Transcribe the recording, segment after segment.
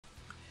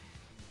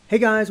Hey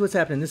guys, what's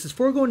happening? This is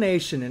Forgo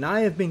Nation, and I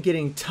have been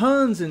getting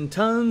tons and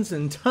tons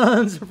and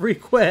tons of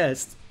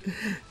requests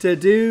to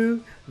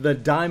do the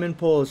diamond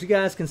pulls. You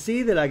guys can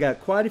see that I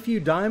got quite a few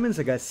diamonds.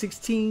 I got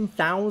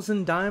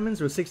 16,000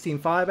 diamonds, or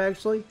 16.5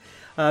 actually.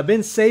 I've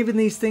been saving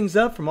these things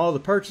up from all the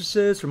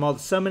purchases, from all the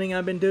summoning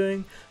I've been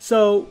doing.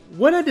 So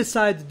what I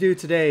decided to do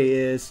today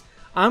is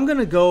I'm going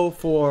to go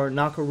for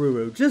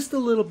Nakoruru just a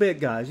little bit,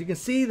 guys. You can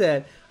see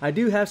that I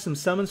do have some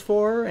summons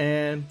for her,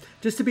 and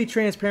just to be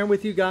transparent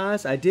with you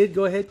guys, I did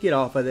go ahead and get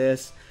off of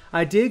this.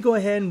 I did go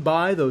ahead and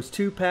buy those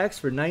 2 packs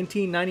for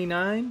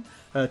 $19.99,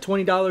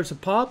 $20 a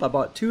pop. I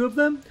bought 2 of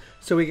them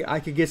so I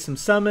could get some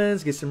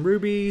summons, get some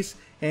rubies,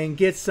 and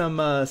get some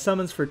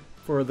summons for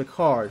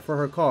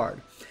her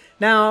card.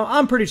 Now,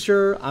 I'm pretty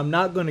sure I'm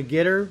not going to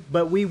get her,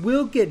 but we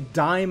will get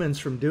diamonds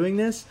from doing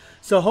this.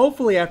 So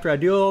hopefully after I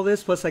do all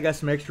this, plus I got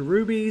some extra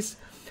rubies,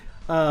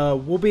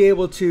 we'll be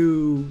able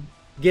to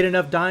get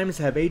enough diamonds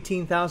to have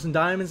 18,000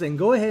 diamonds and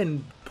go ahead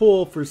and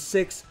pull for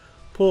 6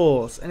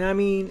 pulls. And I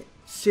mean,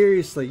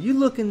 seriously, you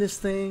look in this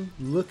thing,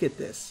 look at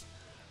this.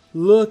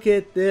 Look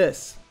at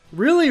this.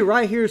 Really,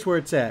 right here is where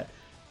it's at.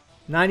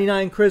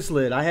 99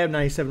 Chrysalid. I have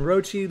 97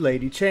 Rochi.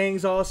 Lady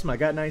Chang's awesome. I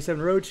got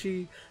 97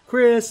 Rochi.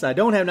 Chris, I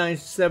don't have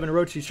 97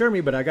 Rochi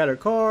Shermie, but I got her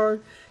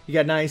card. You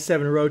got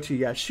 97 Rochi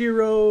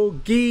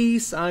Yashiro.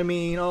 Geese. I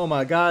mean, oh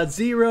my god.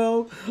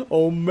 Zero.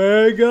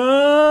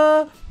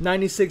 Omega.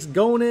 96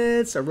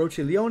 Gonits.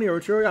 Orochi Leone.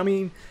 Orochi. I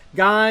mean,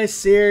 guys,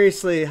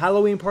 seriously.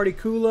 Halloween Party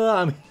Kula.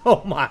 I mean,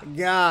 oh my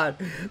god.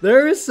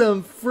 There is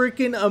some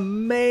freaking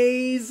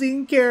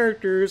amazing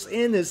characters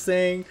in this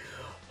thing.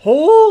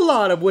 Whole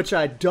lot of which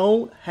I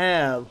don't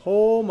have.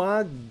 Oh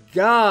my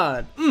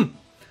god.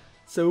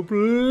 So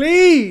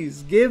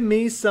please give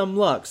me some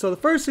luck. So the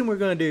first thing we're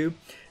going to do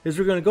is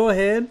we're going to go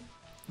ahead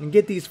and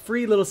get these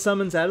free little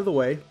summons out of the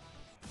way.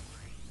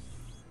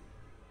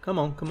 Come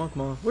on, come on,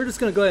 come on. We're just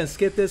going to go ahead and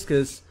skip this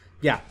because,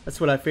 yeah, that's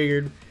what I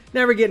figured.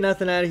 Never get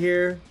nothing out of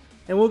here.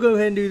 And we'll go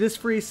ahead and do this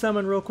free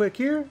summon real quick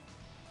here.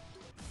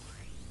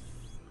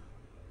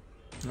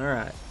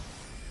 Alright.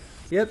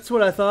 Yep, that's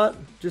what I thought.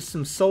 Just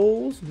some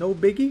souls, no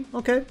biggie.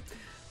 Okay,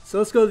 so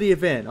let's go to the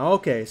event.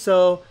 Okay,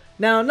 so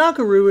now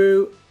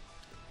Nakoruru,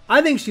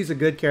 I think she's a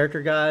good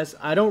character, guys.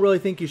 I don't really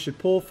think you should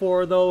pull for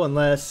her, though,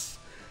 unless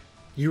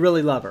you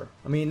really love her.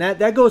 I mean,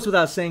 that goes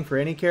without saying for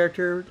any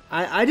character.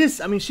 I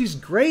mean, she's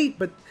great,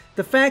 but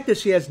the fact that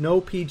she has no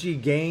PG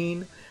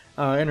gain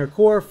in her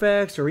core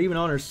effects or even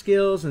on her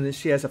skills, and that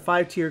she has a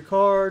 5-tier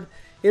card,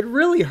 it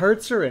really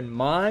hurts her, in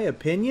my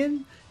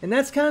opinion. And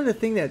that's kind of the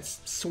thing that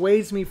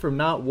sways me from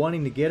not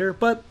wanting to get her.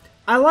 But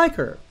I like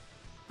her.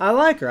 I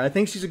like her. I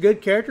think she's a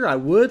good character. I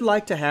would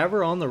like to have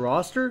her on the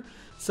roster.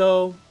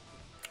 So,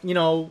 you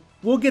know,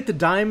 we'll get the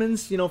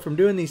diamonds, you know, from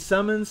doing these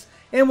summons.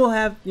 And we'll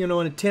have, you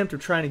know, an attempt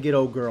of trying to get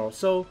old girl.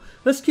 So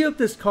let's queue up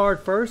this card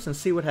first and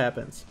see what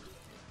happens.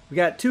 We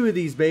got 2 of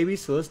these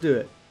babies, so let's do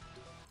it.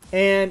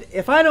 And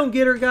if I don't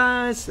get her,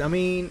 guys, I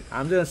mean,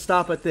 I'm going to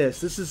stop at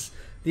this. This is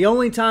the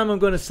only time I'm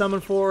going to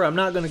summon for her. I'm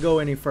not going to go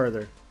any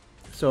further.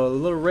 So a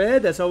little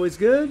red, that's always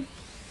good.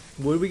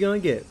 What are we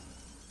going to get?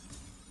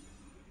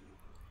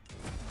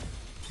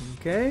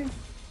 Okay.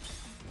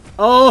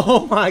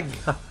 Oh my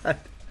god.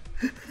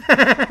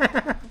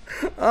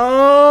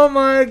 Oh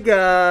my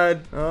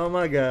god. Oh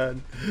my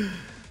god.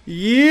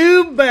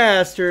 You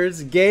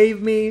bastards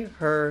gave me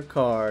her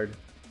card.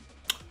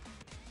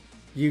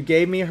 You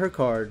gave me her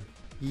card.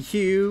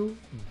 You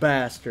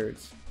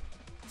bastards.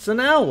 So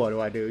now what do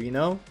I do, you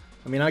know?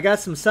 I mean, I got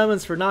some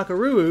summons for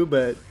Nakoruru,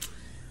 but...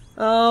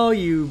 oh,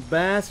 you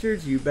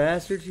bastards, you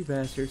bastards, you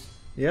bastards.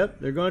 Yep,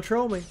 they're going to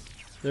troll me.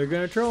 They're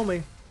going to troll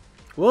me.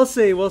 We'll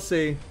see, we'll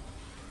see.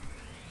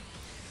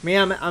 I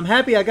mean, I'm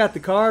happy I got the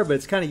card, but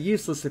it's kind of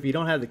useless if you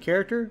don't have the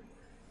character.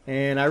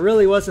 And I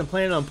really wasn't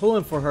planning on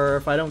pulling for her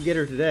if I don't get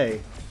her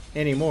today.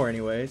 Anymore,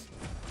 anyways.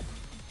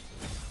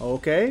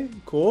 Okay,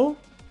 cool.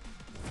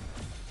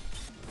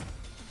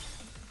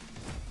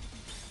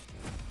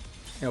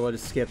 Yeah, we'll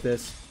just skip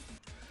this.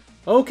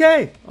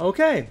 Okay,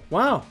 okay,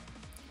 wow.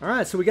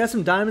 Alright, so we got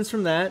some diamonds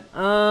from that.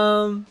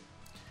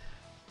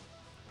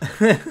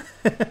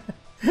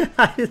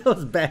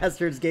 Those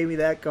bastards gave me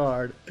that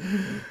card.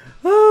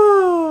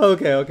 Oh,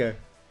 okay, okay.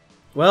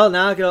 Well,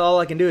 now all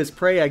I can do is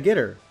pray I get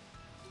her.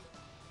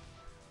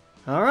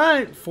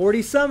 Alright,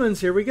 40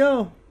 summons. Here we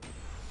go.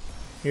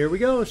 Here we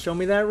go. Show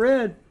me that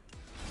red.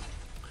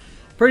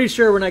 Pretty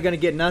sure we're not going to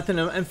get nothing.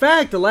 In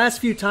fact, the last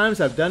few times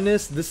I've done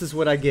this, this is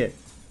what I get.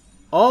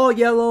 All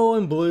yellow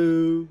and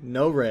blue,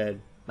 no red.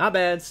 Not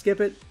bad.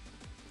 Skip it.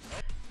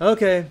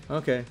 Okay,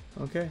 okay,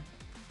 okay.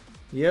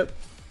 Yep.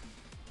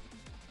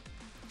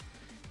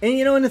 And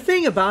you know, and the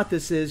thing about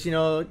this is, you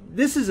know,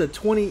 this is a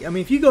 20, I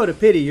mean, if you go to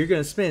pity, you're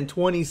going to spend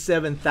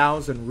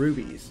 27,000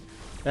 rubies.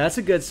 That's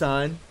a good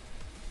sign.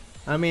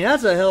 I mean,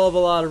 that's a hell of a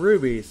lot of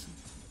rubies.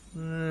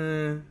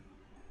 And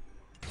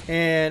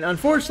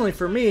unfortunately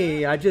for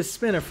me, I just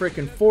spent a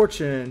freaking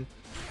fortune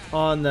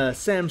on the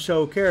Sam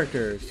Show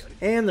characters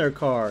and their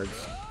cards.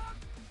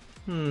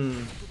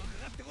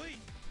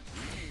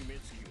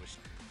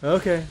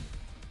 Okay.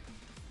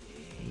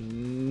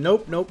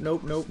 Nope, nope,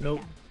 nope, nope,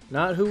 nope.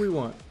 Not who we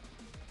want.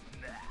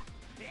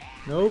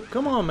 Nope,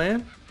 come on,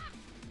 man.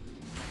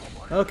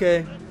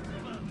 Okay.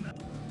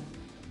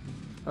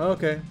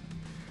 Okay.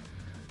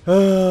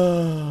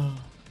 Oh,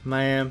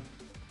 man.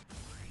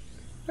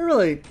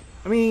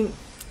 I mean,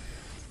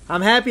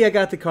 I'm happy I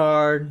got the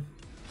card,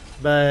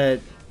 but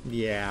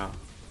yeah.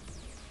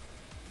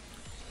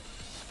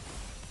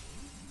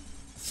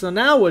 So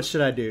now what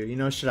should I do? You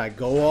know, should I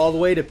go all the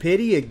way to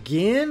pity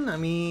again? I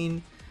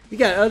mean, you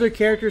got other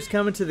characters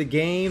coming to the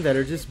game that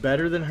are just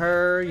better than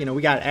her. You know,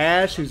 we got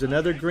Ash, who's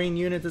another green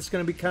unit that's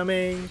going to be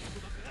coming.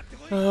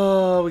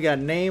 Oh, we got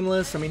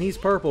Nameless. I mean, he's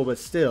purple, but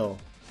still.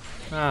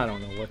 I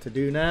don't know what to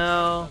do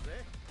now.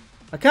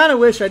 I kind of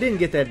wish I didn't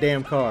get that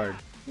damn card.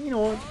 You know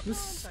what?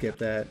 Just skip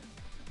that.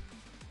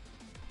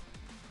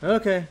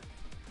 Okay.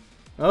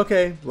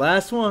 Okay,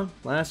 last one.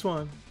 Last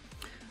one.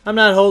 I'm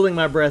not holding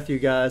my breath, you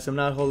guys. I'm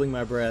not holding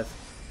my breath.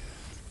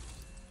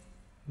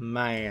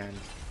 Man.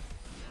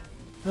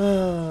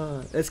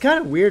 It's kind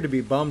of weird to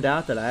be bummed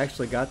out that I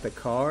actually got the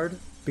card,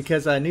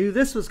 because I knew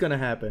this was going to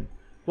happen.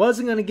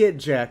 Wasn't going to get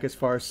jack as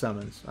far as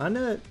summons. I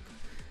knew it.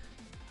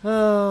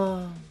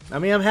 I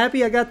mean, I'm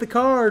happy I got the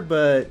card,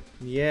 but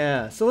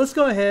yeah. So let's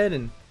go ahead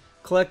and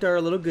collect our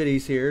little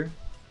goodies here.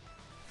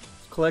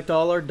 Let's collect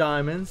all our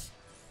diamonds.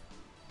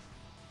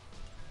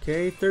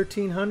 Okay,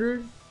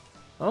 1,300.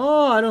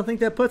 Oh, I don't think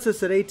that puts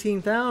us at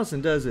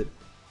 18,000, does it?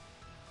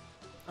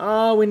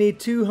 Oh, we need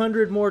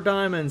 200 more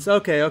diamonds.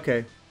 Okay,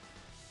 okay.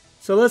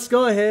 So let's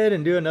go ahead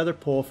and do another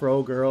pull for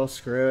old girl.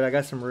 Screw it, I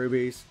got some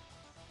rubies.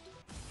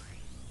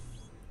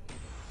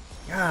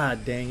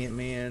 God dang it,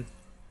 man.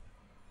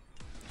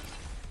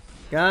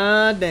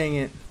 God dang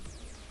it.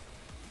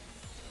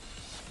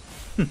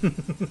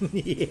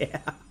 Yeah.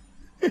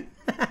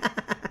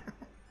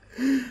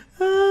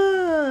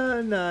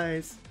 Ah,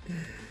 nice.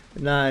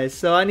 Nice.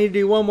 So I need to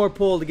do one more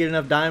pull to get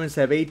enough diamonds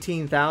to have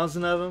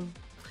 18,000 of them.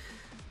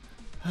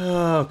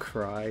 Oh,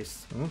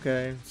 Christ.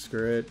 Okay,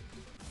 screw it.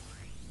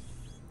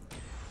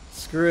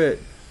 Screw it.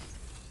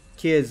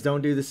 Kids,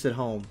 don't do this at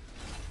home.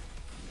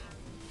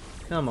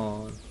 Come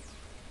on.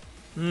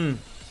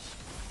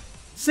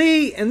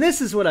 See, and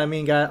this is what I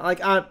mean, guys.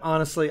 Like,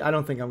 honestly, I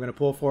don't think I'm going to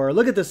pull for her.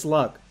 Look at this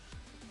luck.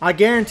 I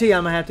guarantee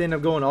I'm going to have to end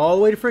up going all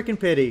the way to freaking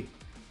pity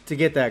to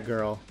get that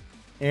girl.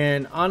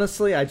 And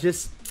honestly, I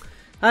just,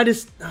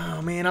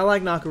 oh man, I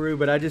like Nakoruru,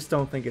 but I just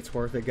don't think it's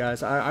worth it,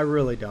 guys. I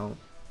really don't.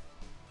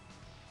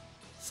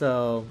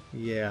 So,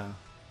 yeah.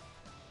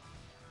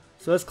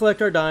 So let's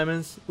collect our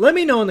diamonds. Let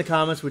me know in the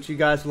comments what you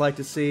guys would like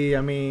to see.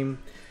 I mean,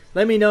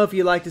 let me know if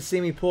you'd like to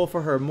see me pull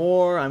for her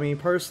more. I mean,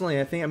 personally,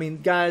 I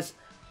mean, guys,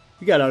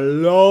 you got a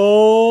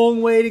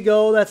long way to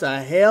go. That's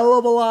a hell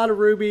of a lot of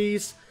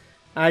rubies.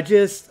 I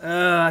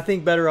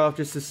think better off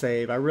just to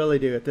save. I really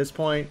do at this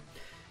point.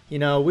 You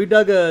know, we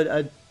dug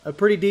a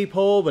pretty deep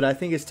hole, but I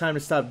think it's time to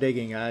stop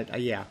digging.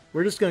 Yeah,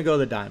 we're just going to go to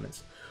the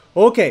diamonds.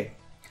 Okay,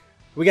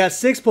 we got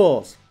 6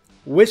 pulls.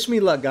 Wish me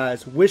luck,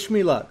 guys. Wish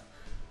me luck.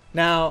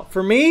 Now,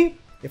 for me,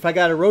 if I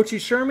got a Orochi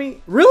Shermie,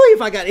 really,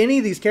 if I got any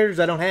of these characters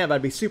I don't have,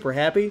 I'd be super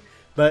happy.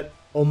 But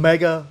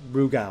Omega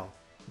Rugal,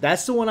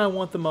 that's the one I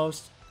want the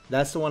most.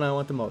 That's the one I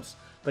want the most.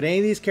 But any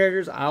of these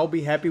characters, I'll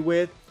be happy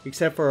with,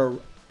 except for a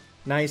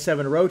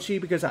 97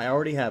 Orochi, because I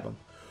already have them.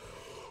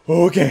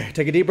 Okay,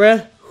 take a deep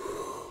breath.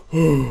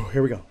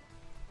 Here we go.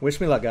 Wish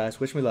me luck,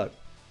 guys. Wish me luck.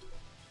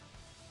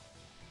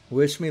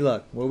 Wish me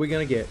luck. What are we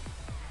going to get?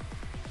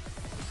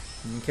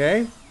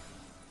 Okay.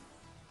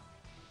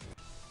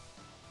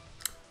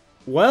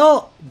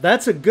 Well,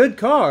 that's a good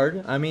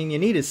card. I mean, you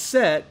need a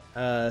set.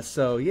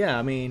 So, yeah,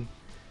 I mean,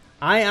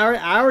 I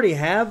already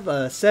have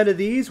a set of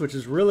these, which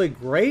is really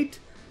great.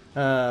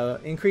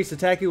 Increased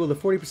attack equal to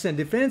 40%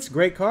 defense.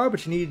 Great card,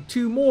 but you need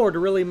 2 more to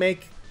really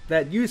make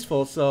that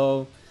useful.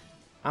 So,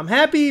 I'm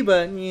happy,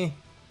 but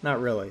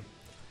not really.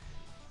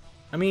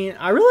 I mean,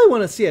 I really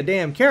want to see a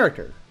damn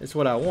character. It's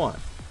what I want.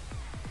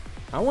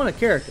 I want a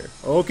character.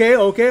 Okay,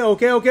 okay,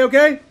 okay, okay,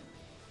 okay.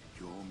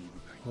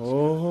 Oh,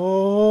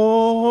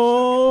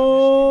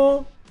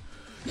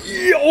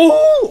 yeah,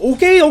 oh,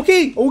 okay,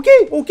 okay,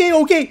 okay, okay,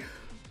 okay,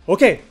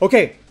 okay,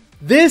 okay.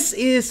 This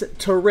is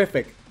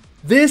terrific.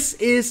 This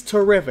is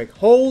terrific.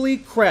 Holy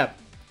crap.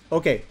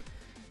 Okay,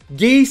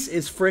 Geese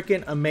is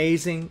freaking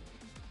amazing.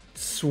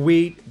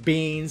 Sweet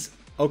beans.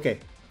 Okay,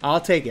 I'll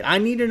take it. I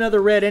need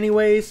another red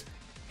anyways.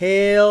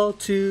 Hail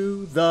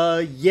to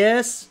the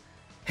yes.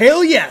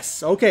 Hail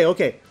yes. Okay,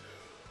 okay.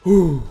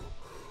 Whew,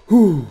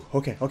 whew.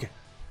 Okay, okay.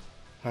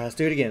 All right, let's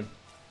do it again.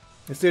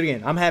 Let's do it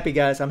again. I'm happy,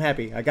 guys. I'm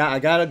happy. I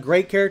got a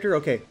great character.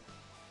 Okay.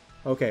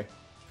 Okay.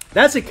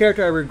 That's a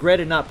character I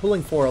regretted not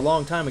pulling for a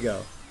long time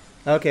ago.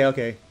 Okay,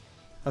 okay.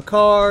 A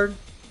card.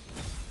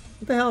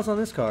 What the hell is on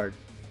this card?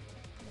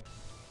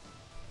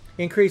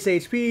 Increase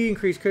HP,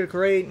 increase critical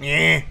rate.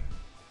 Nah.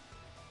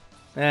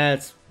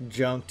 That's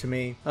junk to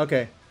me.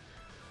 Okay.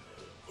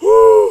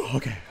 Woo.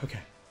 Okay, okay.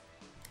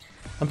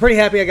 I'm pretty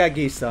happy I got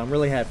Geese, though. I'm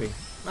really happy.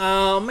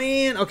 Oh,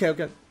 man. Okay,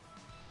 okay.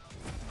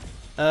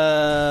 Wait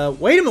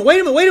a minute, wait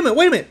a minute, wait a minute,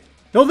 wait a minute.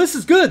 No, this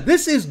is good.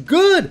 This is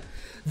good.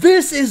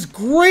 This is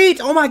great!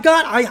 Oh my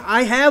god,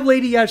 I have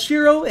Lady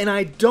Yashiro and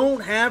I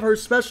don't have her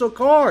special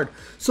card.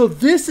 So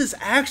this is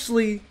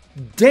actually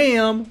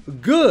damn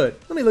good.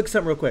 Let me look at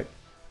something real quick.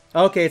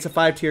 Okay, it's a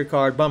 5-tier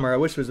card. Bummer. I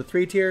wish it was a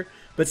 3-tier.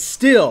 But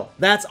still,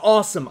 that's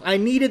awesome. I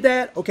needed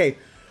that. Okay.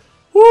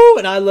 Woo!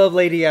 And I love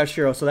Lady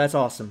Yashiro, so that's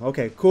awesome.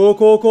 Okay, cool,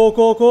 cool, cool,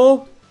 cool,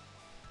 cool.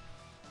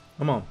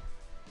 Come on.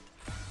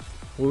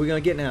 What are we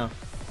going to get now?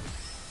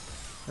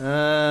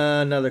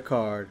 Another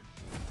card.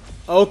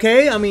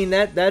 Okay, I mean,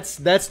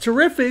 that's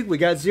terrific. We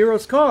got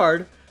Zero's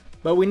card,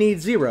 but we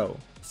need Zero.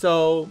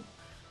 So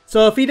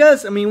if he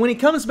does, I mean, when he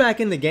comes back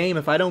in the game,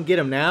 if I don't get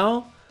him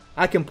now,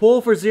 I can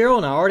pull for Zero,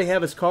 and I already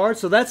have his card.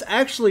 So that's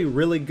actually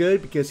really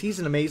good because he's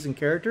an amazing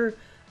character.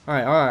 All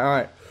right, all right, all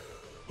right.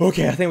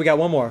 Okay, I think we got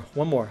one more.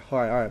 One more. All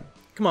right, all right.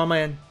 Come on,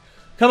 man.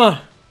 Come on.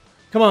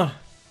 Come on.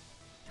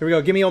 Here we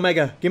go. Give me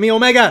Omega. Give me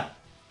Omega.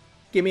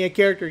 Give me a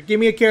character. Give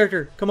me a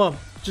character. Come on.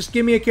 Just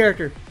give me a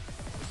character.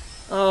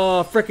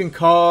 Oh, frickin'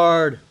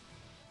 card.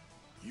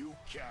 You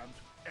can't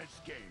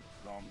escape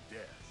from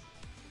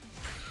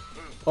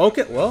death.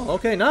 Okay, well,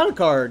 okay, not a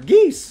card.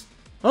 Geese.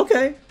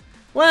 Okay.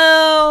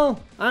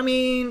 Well, I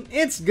mean,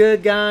 it's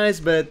good, guys,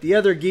 but the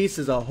other Geese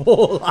is a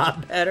whole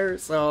lot better,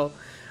 so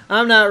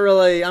I'm not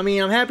really, I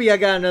mean, I'm happy I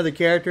got another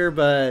character,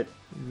 but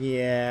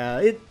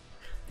yeah,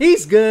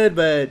 he's good,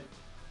 but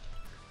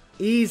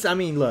I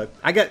mean, look,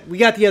 we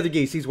got the other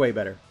Geese. He's way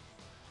better.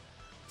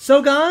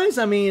 So, guys,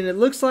 I mean, it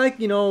looks like,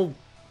 you know,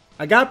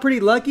 I got pretty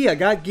lucky. I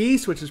got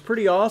Geese, which is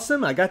pretty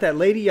awesome. I got that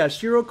Lady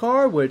Yashiro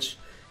card, which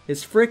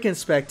is freaking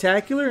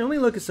spectacular. Let me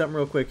look at something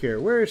real quick here.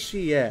 Where is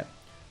she at?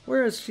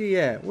 Where is she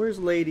at? Where's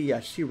Lady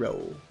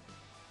Yashiro?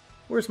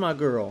 Where's my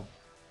girl?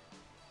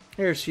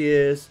 There she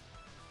is.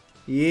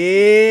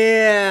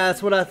 Yeah,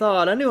 that's what I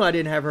thought. I knew I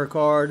didn't have her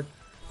card.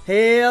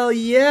 Hell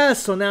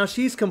yes. So now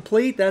she's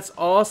complete. That's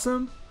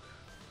awesome.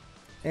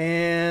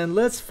 And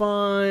let's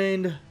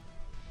find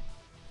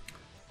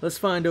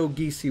old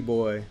Geesey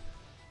boy.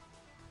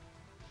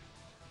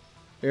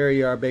 There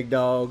you are, big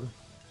dog.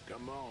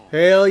 Come on.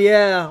 Hell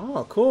yeah.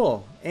 Oh,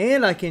 cool.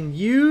 And I can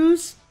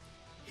use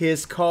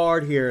his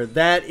card here.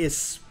 That is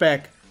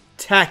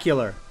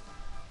spectacular.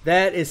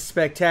 That is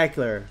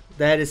spectacular.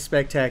 That is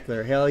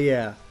spectacular. Hell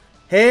yeah.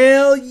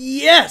 Hell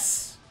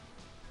yes.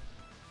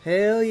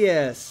 Hell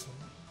yes.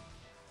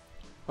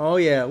 Oh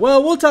yeah.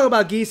 Well, we'll talk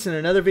about Geese in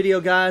another video,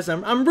 guys.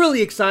 I'm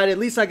really excited. At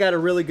least I got a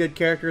really good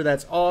character.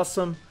 That's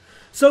awesome.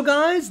 So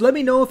guys, let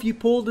me know if you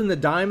pulled in the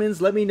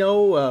diamonds. Let me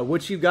know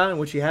what you got and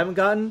what you haven't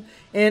gotten.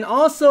 And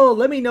also,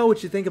 let me know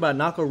what you think about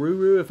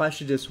Nakoruru. If I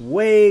should just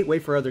wait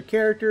for other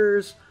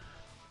characters,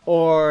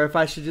 or if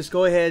I should just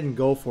go ahead and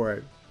go for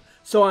it.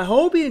 So I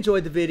hope you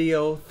enjoyed the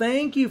video.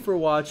 Thank you for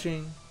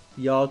watching.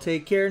 Y'all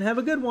take care and have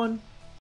a good one.